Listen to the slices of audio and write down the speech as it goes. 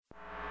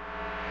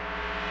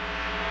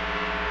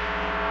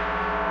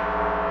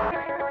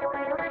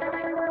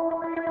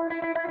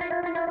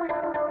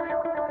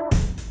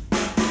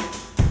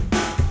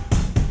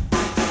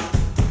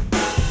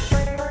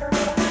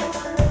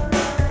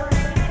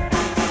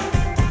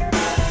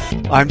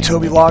I'm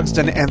Toby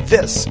Logsdon, and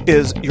this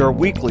is your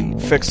weekly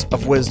Fix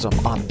of Wisdom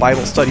on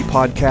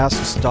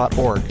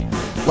BibleStudyPodcasts.org.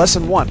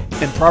 Lesson 1,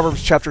 in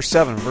Proverbs chapter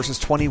 7, verses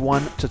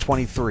 21 to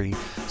 23,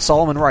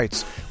 Solomon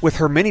writes, "With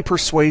her many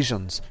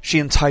persuasions she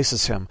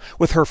entices him.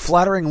 With her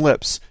flattering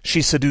lips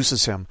she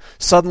seduces him.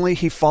 Suddenly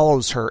he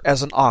follows her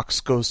as an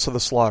ox goes to the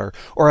slaughter,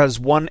 or as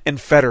one in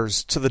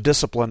fetters to the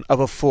discipline of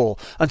a fool,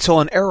 until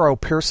an arrow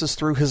pierces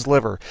through his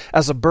liver,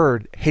 as a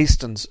bird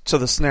hastens to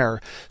the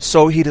snare,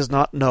 so he does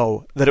not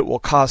know that it will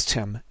cost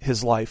him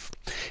his life."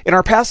 In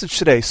our passage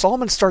today,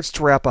 Solomon starts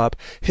to wrap up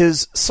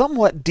his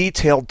somewhat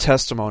detailed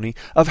testimony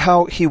of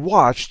how he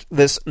watched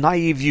this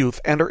naive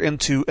youth enter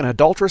into an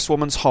adulterous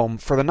woman's home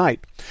for the night.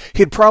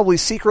 He had probably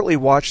secretly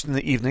watched in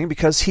the evening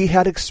because he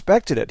had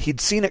expected it.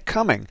 He'd seen it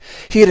coming.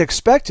 He had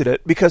expected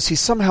it because he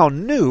somehow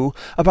knew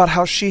about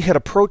how she had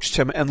approached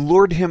him and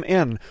lured him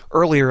in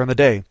earlier in the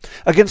day.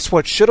 Against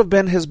what should have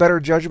been his better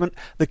judgment,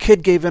 the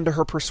kid gave in to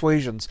her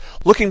persuasions.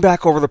 Looking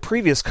back over the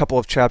previous couple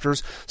of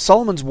chapters,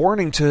 Solomon's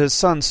warning to his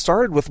son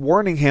started with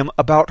warning him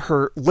about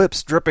her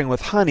lips dripping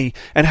with honey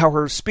and how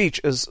her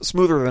speech is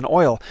smoother than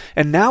oil.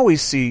 And now we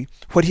see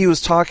what he was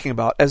talking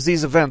about as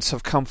these events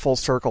have come full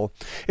circle.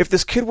 If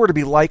this kid were to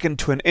be likened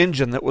to an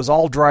engine that was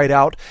all dried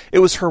out, it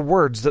was her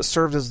words that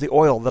served as the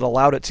oil that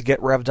allowed it to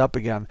get revved up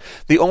again.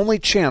 The only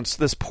chance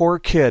this poor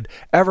kid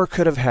ever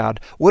could have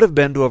had would have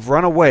been to have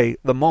run away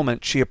the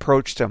moment she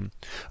approached him.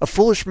 A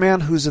foolish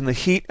man who's in the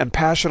heat and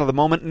passion of the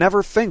moment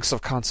never thinks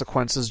of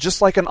consequences,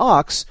 just like an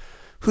ox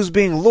who's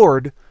being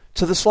lured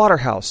to the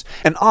slaughterhouse.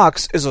 An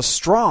ox is a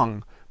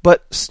strong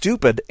but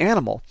stupid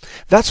animal.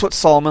 That's what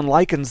Solomon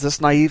likens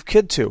this naive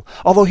kid to.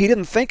 Although he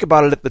didn't think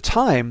about it at the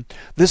time,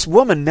 this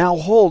woman now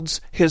holds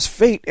his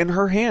fate in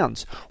her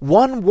hands.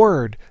 One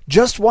word,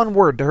 just one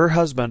word to her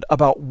husband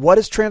about what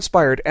has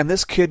transpired, and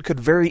this kid could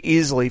very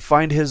easily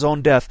find his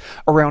own death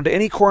around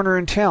any corner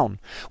in town.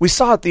 We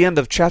saw at the end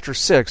of chapter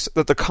 6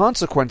 that the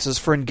consequences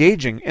for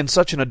engaging in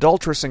such an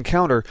adulterous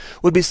encounter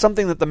would be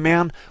something that the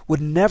man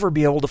would never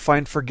be able to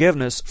find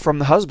forgiveness from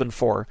the husband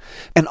for.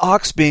 An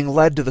ox being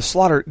led to the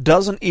slaughter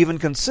doesn't even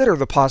consider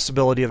the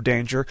possibility of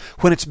danger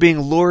when it's being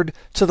lured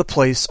to the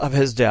place of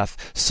his death.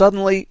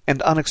 Suddenly and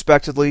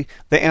unexpectedly,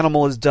 the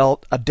animal is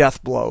dealt a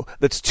death blow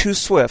that's too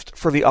swift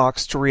for the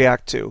ox to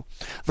react to.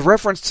 The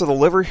reference to the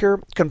liver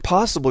here can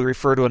possibly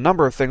refer to a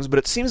number of things, but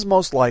it seems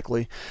most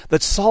likely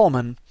that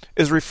Solomon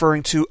is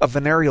referring to a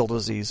venereal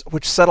disease,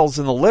 which settles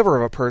in the liver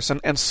of a person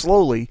and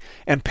slowly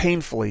and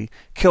painfully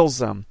kills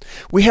them.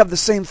 We have the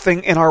same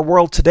thing in our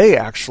world today,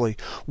 actually.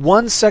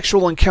 One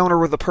sexual encounter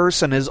with a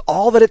person is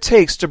all that it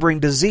takes to bring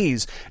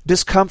disease,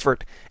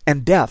 discomfort,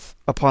 and death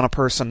upon a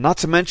person, not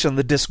to mention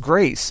the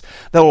disgrace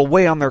that will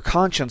weigh on their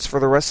conscience for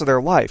the rest of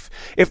their life.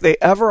 If they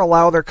ever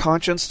allow their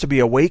conscience to be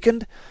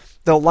awakened,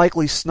 they'll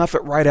likely snuff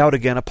it right out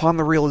again upon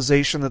the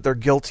realization that they're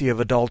guilty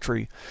of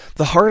adultery.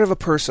 The heart of a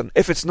person,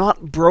 if it's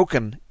not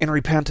broken in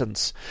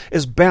repentance,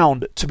 is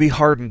bound to be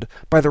hardened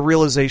by the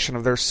realization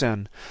of their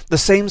sin. The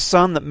same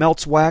sun that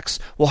melts wax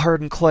will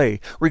harden clay.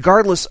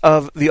 Regardless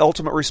of the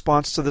ultimate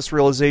response to this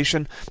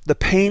realization, the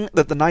pain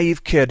that the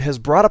naive kid has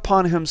brought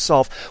upon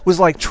himself was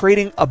like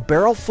trading a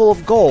barrel full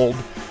of gold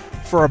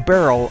for a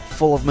barrel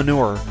full of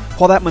manure.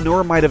 While that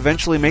manure might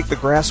eventually make the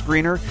grass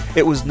greener,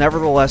 it was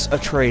nevertheless a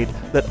trade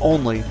that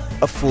only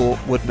a fool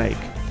would make.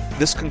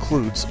 This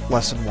concludes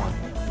Lesson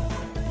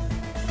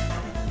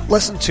 1.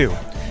 Lesson 2.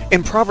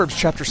 In Proverbs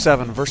chapter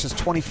 7, verses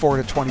 24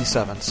 to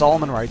 27,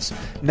 Solomon writes,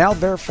 "Now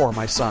therefore,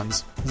 my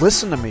sons,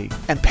 listen to me,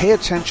 and pay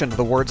attention to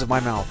the words of my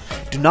mouth.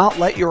 Do not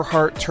let your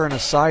heart turn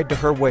aside to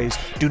her ways.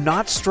 Do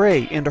not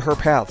stray into her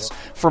paths.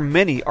 For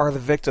many are the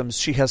victims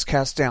she has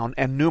cast down,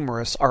 and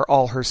numerous are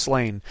all her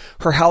slain.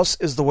 Her house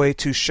is the way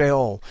to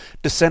Sheol,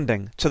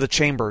 descending to the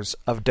chambers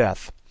of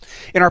death."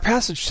 In our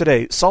passage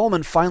today,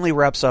 Solomon finally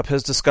wraps up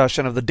his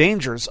discussion of the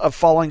dangers of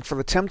falling for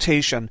the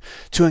temptation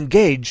to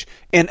engage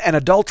in an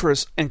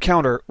adulterous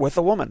encounter with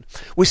a woman.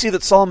 We see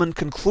that Solomon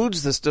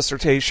concludes this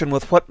dissertation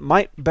with what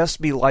might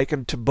best be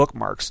likened to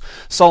bookmarks.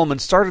 Solomon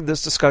started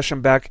this discussion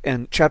back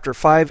in chapter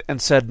 5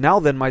 and said, "Now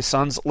then, my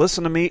sons,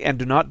 listen to me and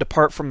do not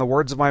depart from the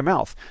words of my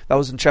mouth." That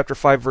was in chapter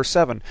 5, verse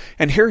 7.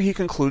 And here he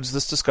concludes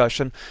this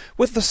discussion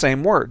with the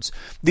same words.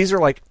 These are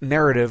like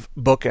narrative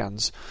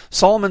bookends.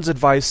 Solomon's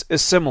advice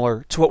is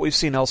similar to what we've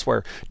seen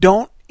elsewhere.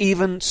 Don't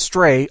even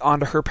stray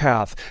onto her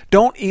path.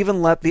 Don't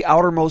even let the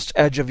outermost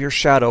edge of your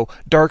shadow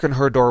darken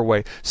her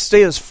doorway.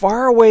 Stay as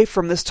far away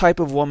from this type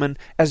of woman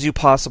as you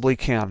possibly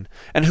can.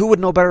 And who would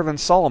know better than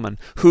Solomon,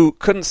 who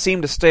couldn't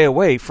seem to stay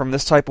away from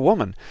this type of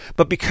woman?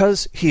 But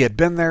because he had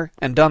been there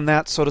and done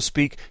that, so to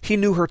speak, he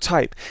knew her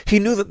type. He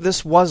knew that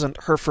this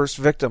wasn't her first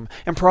victim,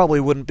 and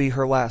probably wouldn't be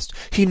her last.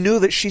 He knew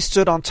that she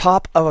stood on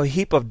top of a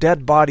heap of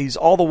dead bodies,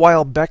 all the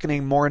while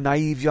beckoning more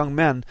naive young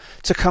men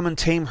to come and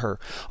tame her.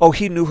 Oh,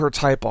 he knew her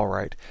type all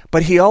right.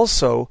 But he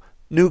also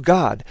knew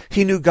God.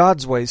 He knew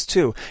God's ways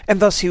too, and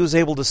thus he was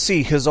able to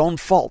see his own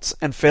faults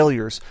and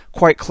failures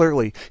quite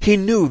clearly. He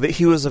knew that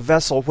he was a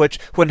vessel which,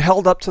 when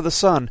held up to the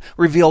sun,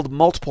 revealed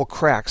multiple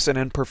cracks and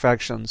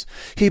imperfections.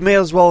 He may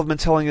as well have been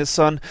telling his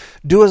son,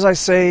 "Do as I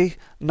say,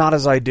 not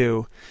as I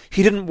do."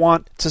 He didn't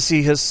want to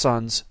see his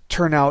sons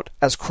turn out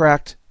as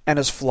cracked and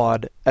as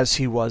flawed as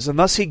he was, and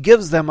thus he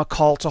gives them a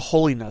call to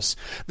holiness.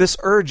 This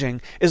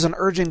urging is an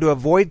urging to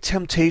avoid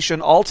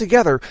temptation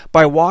altogether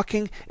by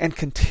walking and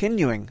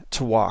continuing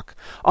to walk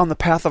on the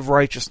path of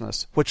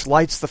righteousness, which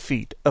lights the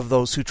feet of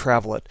those who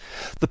travel it.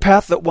 The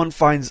path that one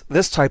finds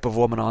this type of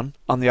woman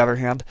on the other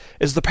hand,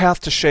 is the path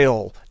to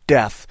Sheol,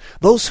 death.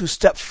 Those who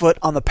step foot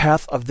on the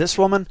path of this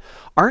woman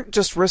aren't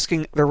just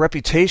risking their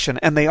reputation,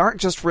 and they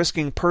aren't just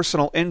risking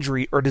personal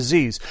injury or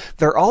disease.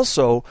 They're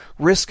also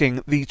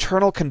risking the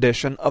eternal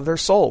condition of their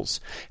souls.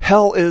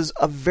 Hell is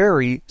a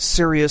very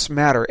serious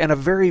matter and a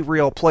very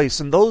real place,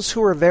 and those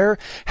who are there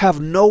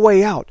have no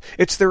way out.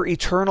 It's their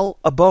eternal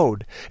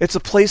abode. It's a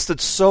place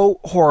that's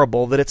so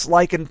horrible that it's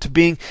likened to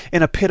being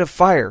in a pit of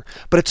fire,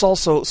 but it's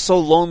also so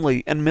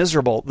lonely and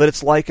miserable that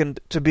it's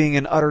likened to being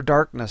in utter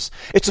darkness.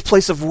 It's a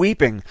place of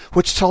weeping,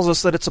 which tells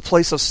us that it's a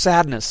place of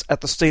sadness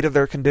at the state of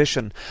their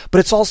condition. But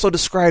it's also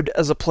described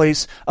as a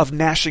place of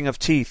gnashing of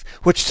teeth,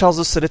 which tells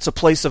us that it's a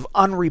place of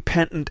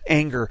unrepentant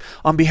anger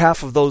on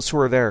behalf of those who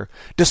are there.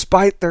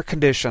 Despite their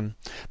condition,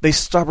 they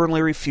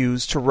stubbornly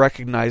refuse to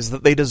recognize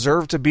that they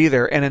deserve to be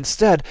there, and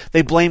instead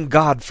they blame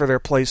God for their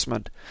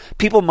placement.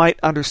 People might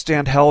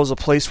understand hell as a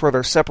place where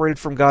they're separated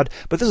from God,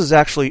 but this is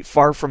actually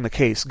far from the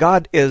case.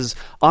 God is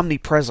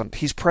omnipresent.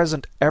 He's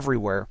present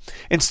everywhere.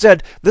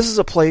 Instead, this is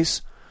a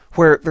place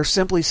where they're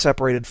simply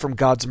separated from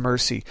God's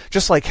mercy,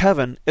 just like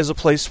heaven is a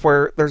place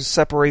where there's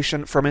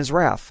separation from his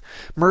wrath.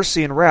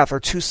 Mercy and wrath are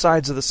two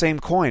sides of the same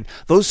coin.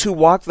 Those who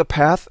walk the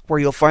path where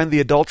you'll find the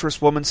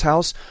adulterous woman's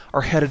house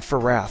are headed for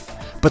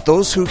wrath. But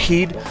those who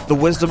heed the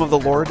wisdom of the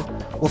Lord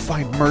will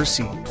find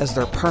mercy as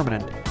their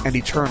permanent and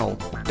eternal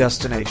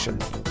destination.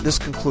 This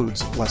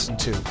concludes Lesson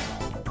 2.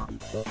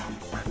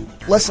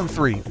 Lesson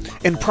 3.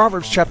 In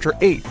Proverbs chapter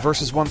 8,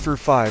 verses 1 through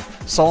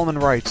 5, Solomon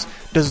writes,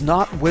 "Does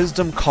not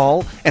wisdom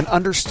call, and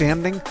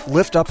understanding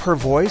lift up her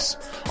voice?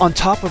 On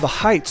top of the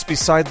heights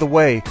beside the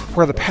way,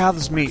 where the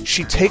paths meet,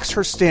 she takes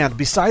her stand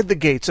beside the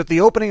gates, at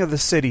the opening of the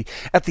city,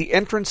 at the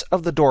entrance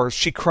of the doors.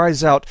 She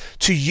cries out,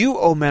 'To you,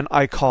 O men,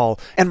 I call,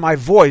 and my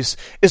voice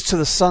is to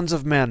the sons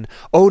of men.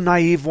 O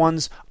naive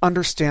ones,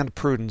 understand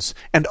prudence,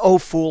 and O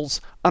fools,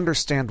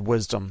 understand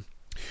wisdom.'"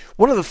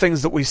 One of the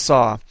things that we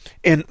saw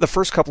in the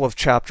first couple of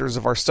chapters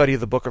of our study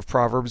of the book of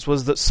Proverbs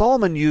was that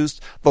Solomon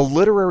used the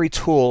literary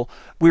tool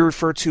we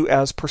refer to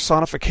as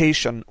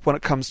personification when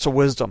it comes to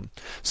wisdom.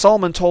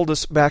 Solomon told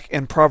us back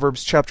in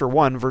Proverbs chapter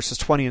 1, verses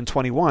 20 and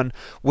 21,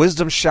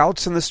 "Wisdom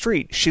shouts in the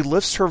street. She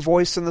lifts her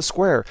voice in the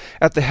square.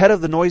 At the head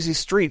of the noisy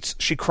streets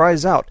she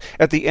cries out.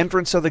 At the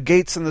entrance of the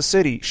gates in the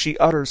city she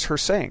utters her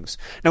sayings."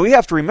 Now we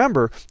have to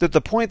remember that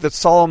the point that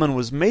Solomon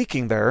was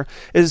making there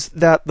is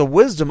that the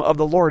wisdom of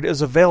the Lord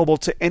is available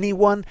to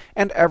anyone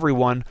and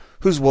everyone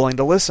who's willing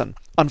to listen.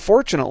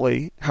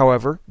 Unfortunately,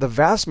 however, the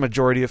vast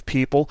majority of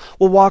people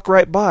will walk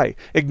right by,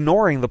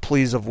 ignoring the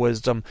pleas of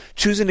wisdom,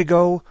 choosing to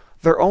go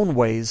their own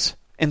ways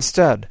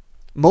instead.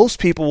 Most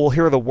people will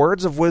hear the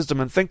words of wisdom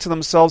and think to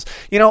themselves,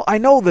 I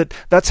know that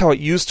that's how it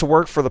used to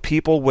work for the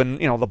people when,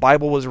 the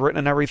Bible was written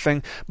and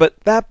everything, but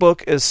that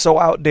book is so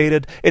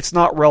outdated, it's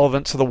not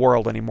relevant to the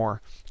world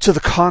anymore. To the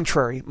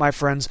contrary, my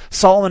friends,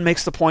 Solomon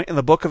makes the point in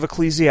the book of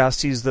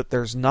Ecclesiastes that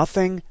there's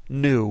nothing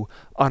new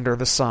under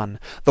the sun.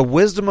 The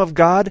wisdom of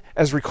God,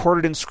 as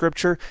recorded in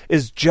Scripture,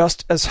 is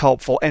just as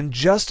helpful and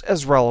just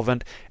as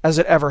relevant as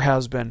it ever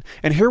has been.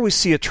 And here we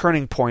see a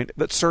turning point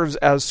that serves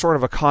as sort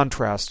of a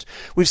contrast.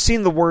 We've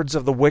seen the words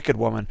of the wicked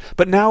woman,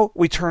 but now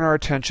we turn our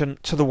attention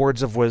to the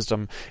words of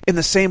wisdom. In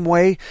the same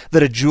way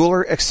that a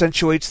jeweler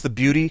accentuates the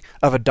beauty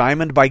of a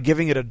diamond by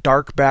giving it a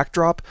dark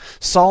backdrop,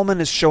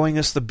 Solomon is showing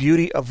us the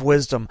beauty of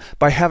wisdom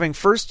by having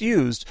first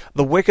used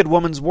the wicked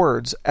woman's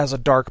words as a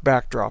dark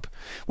backdrop.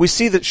 We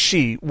see that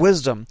she,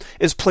 wisdom,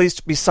 is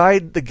placed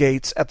beside the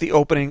gates at the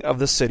opening of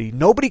the city.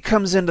 Nobody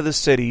comes into the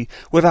city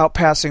without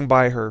passing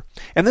by her.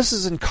 And this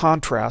is in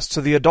contrast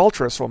to the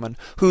adulterous woman,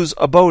 whose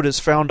abode is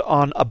found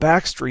on a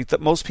back street that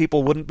most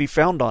people wouldn't be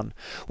found on.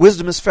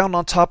 Wisdom is found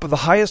on top of the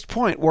highest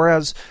point,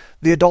 whereas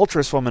the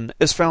adulterous woman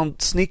is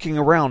found sneaking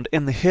around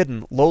in the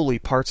hidden, lowly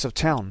parts of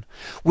town.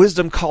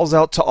 Wisdom calls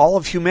out to all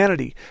of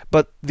humanity,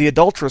 but the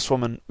adulterous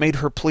woman made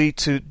her plea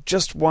to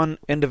just one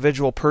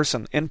individual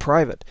person in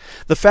private.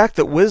 The fact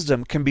that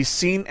wisdom can be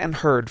seen and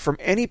heard from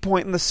any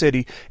point in the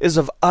city is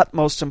of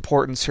utmost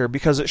importance here,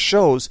 because it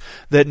shows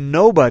that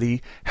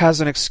nobody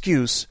has an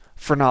excuse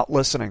for not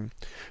listening.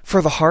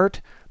 For the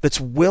heart that's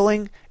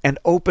willing and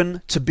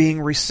open to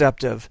being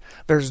receptive,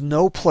 there's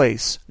no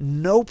place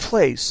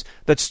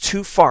that's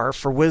too far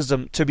for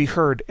wisdom to be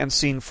heard and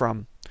seen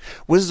from.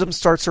 Wisdom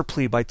starts her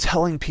plea by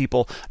telling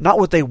people not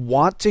what they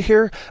want to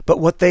hear, but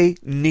what they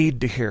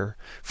need to hear.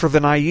 For the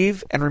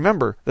naive, and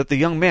remember that the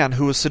young man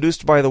who was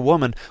seduced by the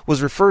woman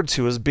was referred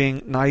to as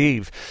being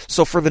naive.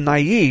 So for the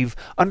naive,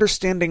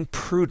 understanding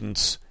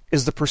prudence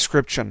is the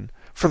prescription.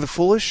 For the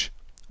foolish,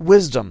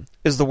 wisdom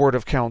is the word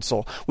of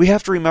counsel. We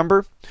have to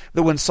remember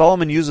that when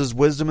Solomon uses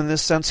wisdom in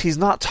this sense, he's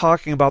not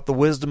talking about the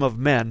wisdom of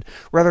men.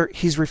 Rather,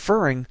 he's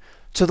referring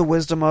to the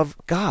wisdom of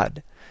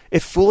God.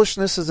 If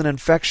foolishness is an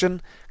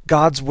infection,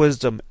 God's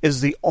wisdom is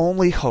the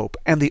only hope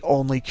and the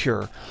only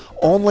cure.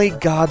 Only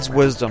God's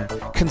wisdom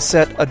can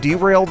set a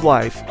derailed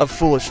life of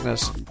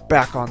foolishness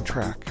back on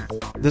track.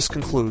 This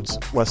concludes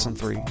Lesson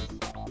 3.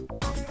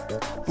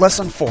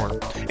 Lesson 4.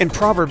 In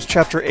Proverbs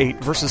chapter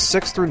 8, verses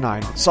 6 through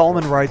 9,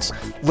 Solomon writes,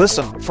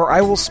 "Listen, for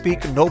I will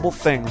speak noble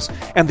things,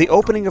 and the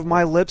opening of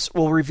my lips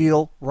will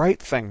reveal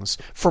right things.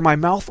 For my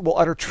mouth will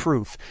utter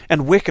truth,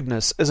 and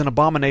wickedness is an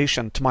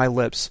abomination to my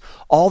lips.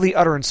 All the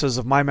utterances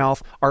of my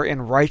mouth are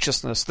in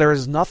righteousness. There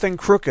is nothing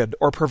crooked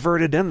or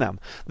perverted in them.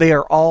 They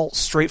are all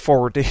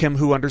straightforward to him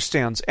who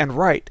understands, and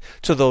right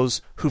to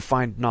those who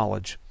find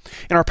knowledge."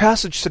 In our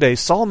passage today,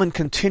 Solomon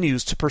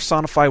continues to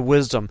personify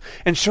wisdom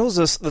and shows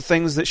us the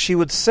things that she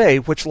would say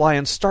which lie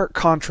in stark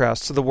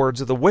contrast to the words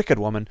of the wicked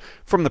woman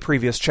from the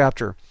previous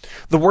chapter.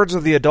 The words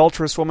of the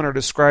adulterous woman are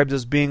described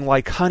as being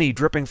like honey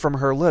dripping from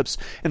her lips,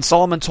 and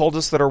Solomon told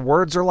us that her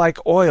words are like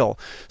oil.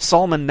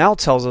 Solomon now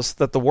tells us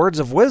that the words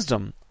of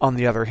wisdom, on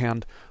the other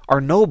hand,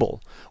 are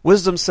noble.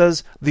 Wisdom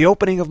says, "The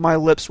opening of my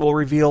lips will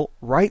reveal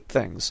right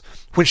things."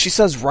 When she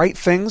says right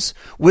things,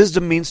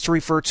 wisdom means to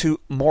refer to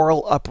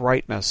moral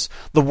uprightness.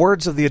 The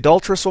words of the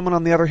adulterous woman,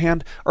 on the other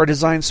hand, are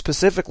designed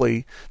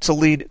specifically to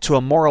lead to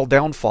a moral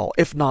downfall,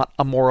 if not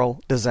a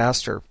moral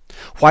disaster.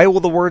 Why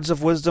will the words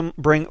of wisdom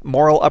bring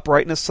moral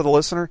uprightness to the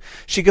listener?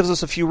 She gives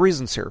us a few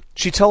reasons here.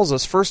 She tells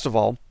us, first of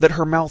all, that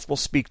her mouth will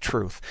speak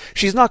truth.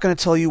 She's not going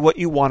to tell you what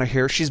you want to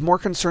hear. She's more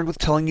concerned with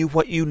telling you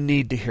what you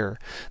need to hear.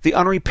 The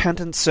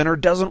unrepentant sinner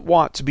doesn't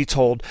want to be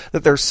told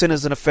that their sin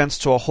is an offense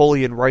to a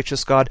holy and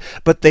righteous God,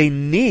 but they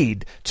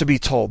need to be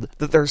told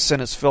that their sin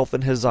is filth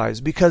in His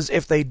eyes, because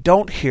if they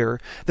don't hear,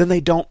 then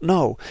they don't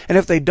know. And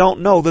if they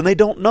don't know, then they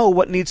don't know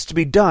what needs to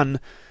be done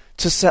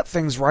to set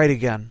things right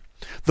again.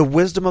 The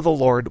wisdom of the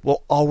Lord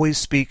will always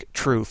speak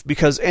truth,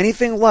 because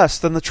anything less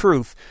than the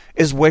truth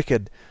is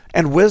wicked,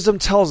 and wisdom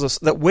tells us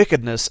that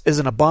wickedness is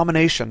an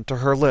abomination to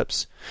her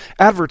lips.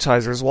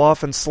 Advertisers will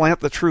often slant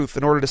the truth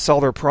in order to sell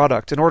their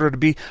product, in order to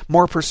be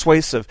more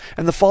persuasive,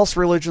 and the false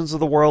religions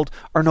of the world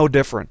are no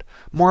different.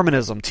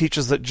 Mormonism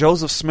teaches that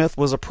Joseph Smith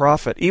was a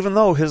prophet, even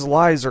though his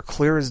lies are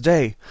clear as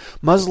day.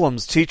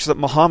 Muslims teach that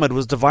Muhammad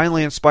was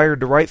divinely inspired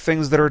to write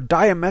things that are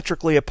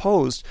diametrically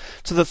opposed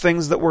to the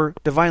things that were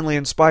divinely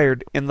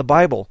inspired in the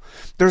Bible.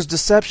 There's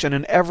deception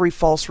in every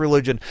false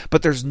religion,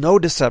 but there's no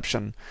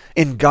deception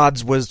in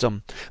God's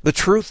wisdom. The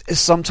truth is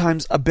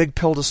sometimes a big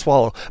pill to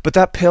swallow, but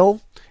that pill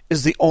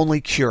is the only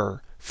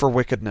cure for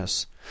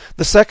wickedness.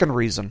 The second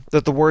reason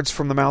that the words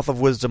from the mouth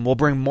of wisdom will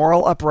bring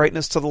moral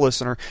uprightness to the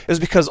listener is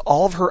because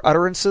all of her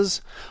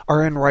utterances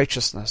are in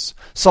righteousness.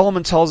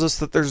 Solomon tells us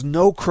that there's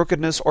no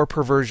crookedness or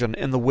perversion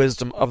in the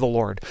wisdom of the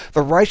Lord.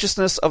 The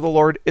righteousness of the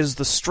Lord is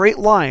the straight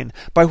line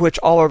by which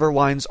all other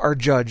lines are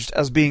judged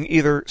as being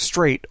either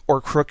straight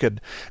or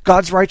crooked.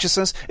 God's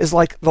righteousness is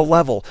like the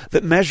level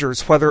that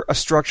measures whether a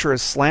structure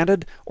is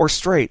slanted or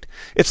straight.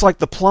 It's like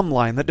the plumb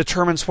line that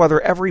determines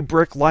whether every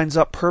brick lines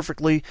up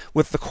perfectly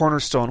with the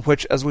cornerstone,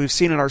 which, as we've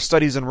seen in our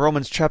studies in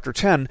Romans chapter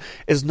 10,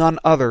 is none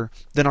other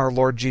than our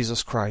Lord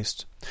Jesus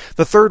Christ.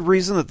 The third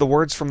reason that the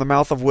words from the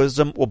mouth of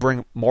wisdom will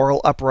bring moral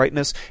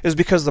uprightness is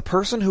because the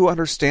person who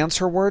understands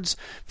her words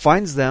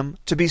finds them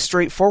to be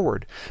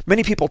straightforward.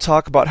 Many people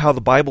talk about how the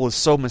Bible is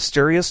so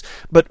mysterious,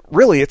 but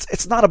really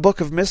it's not a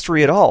book of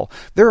mystery at all.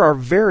 There are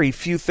very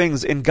few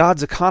things in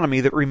God's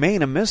economy that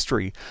remain a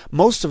mystery.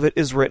 Most of it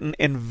is written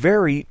in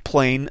very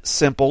plain,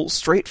 simple,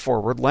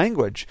 straightforward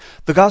language.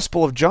 The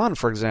Gospel of John,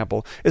 for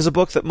example, is a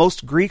book that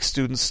most Greek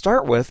students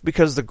start with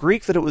because the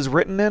Greek that it was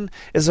written in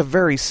is a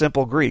very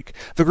simple Greek.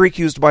 The Greek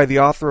used by the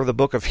author of the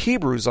book of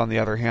Hebrews, on the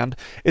other hand,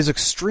 is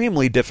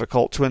extremely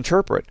difficult to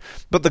interpret.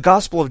 But the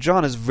Gospel of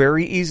John is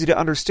very easy to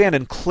understand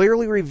and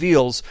clearly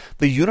reveals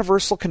the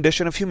universal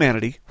condition of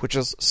humanity, which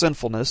is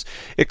sinfulness.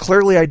 It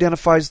clearly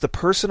identifies the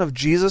person of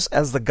Jesus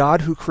as the God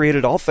who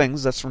created all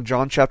things. That's from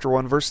John chapter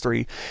 1, verse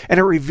 3. And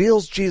it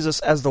reveals Jesus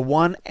as the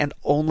one and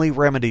only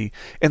remedy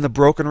in the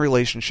broken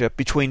relationship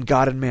between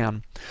God and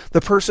man.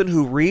 The person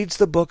who reads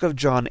the book of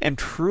John and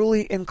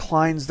truly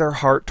inclines their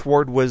heart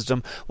toward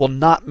wisdom will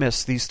not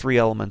miss these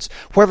three elements.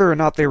 Whether or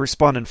not they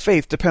respond in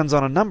faith depends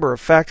on a number of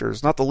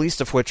factors, not the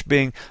least of which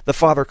being the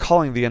Father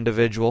calling the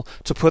individual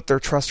to put their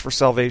trust for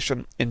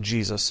salvation in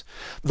Jesus.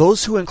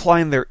 Those who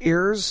incline their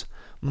ears,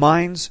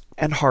 minds,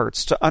 and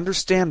hearts to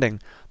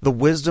understanding the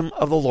wisdom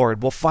of the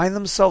Lord will find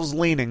themselves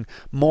leaning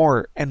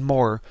more and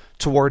more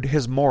toward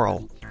His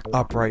moral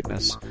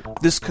uprightness.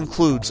 This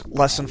concludes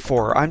Lesson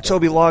 4. I'm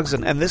Toby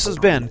Logsdon, and this has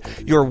been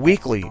your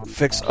weekly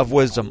Fix of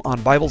Wisdom on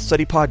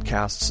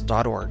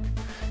BibleStudyPodcasts.org.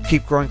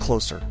 Keep growing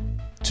closer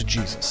to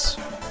Jesus.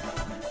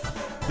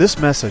 This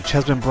message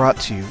has been brought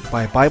to you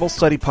by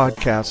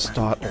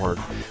BibleStudyPodcasts.org.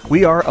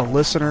 We are a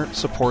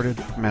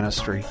listener-supported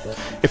ministry.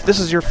 If this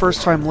is your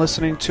first time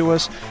listening to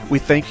us, we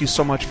thank you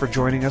so much for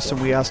joining us,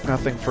 and we ask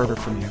nothing further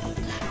from you.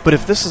 But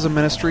if this is a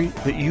ministry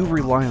that you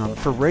rely on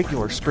for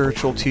regular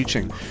spiritual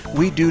teaching,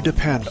 we do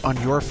depend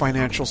on your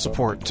financial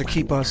support to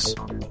keep us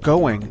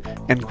going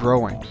and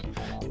growing.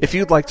 If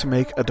you'd like to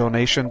make a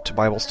donation to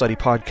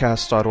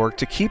BibleStudyPodcasts.org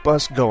to keep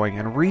us going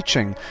and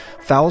reaching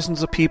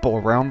thousands of people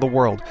around the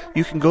world,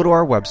 you can go to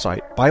our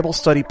website,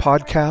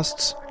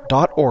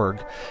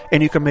 BibleStudyPodcasts.org,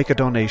 and you can make a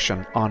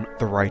donation on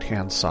the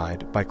right-hand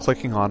side by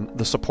clicking on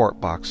the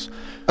support box.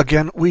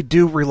 Again, we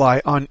do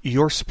rely on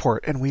your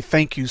support, and we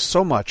thank you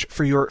so much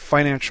for your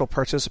financial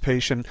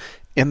participation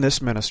in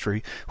this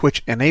ministry,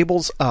 which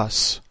enables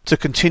us to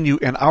continue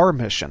in our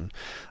mission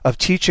of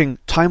teaching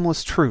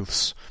timeless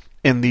truths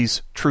in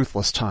these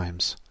truthless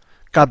times.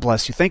 God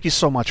bless you. Thank you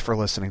so much for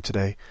listening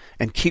today,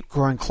 and keep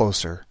growing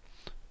closer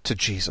to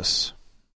Jesus.